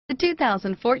The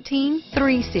 2014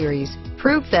 3 Series.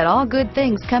 Proof that all good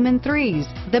things come in threes.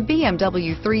 The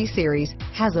BMW 3 Series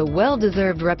has a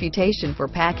well-deserved reputation for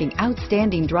packing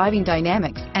outstanding driving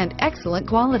dynamics and excellent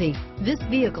quality. This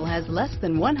vehicle has less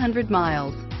than 100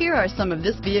 miles. Here are some of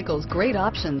this vehicle's great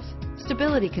options: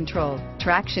 stability control,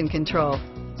 traction control,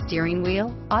 steering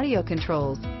wheel audio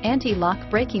controls, anti-lock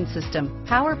braking system,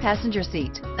 power passenger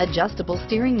seat, adjustable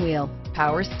steering wheel,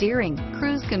 power steering,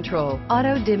 cruise control,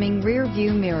 auto-dimming rear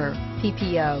view mirror,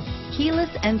 PPO, keyless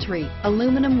entry,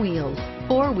 aluminum wheels,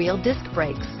 four-wheel disc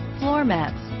brakes, floor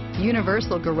mats,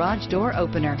 universal garage door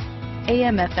opener,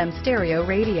 AM/FM stereo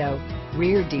radio,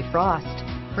 rear defrost,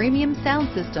 premium sound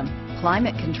system,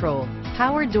 climate control,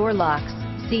 power door locks,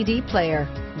 CD player.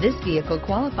 This vehicle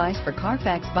qualifies for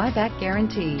Carfax buyback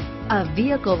guarantee. A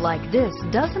vehicle like this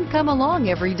doesn't come along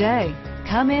every day.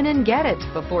 Come in and get it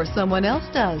before someone else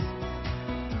does.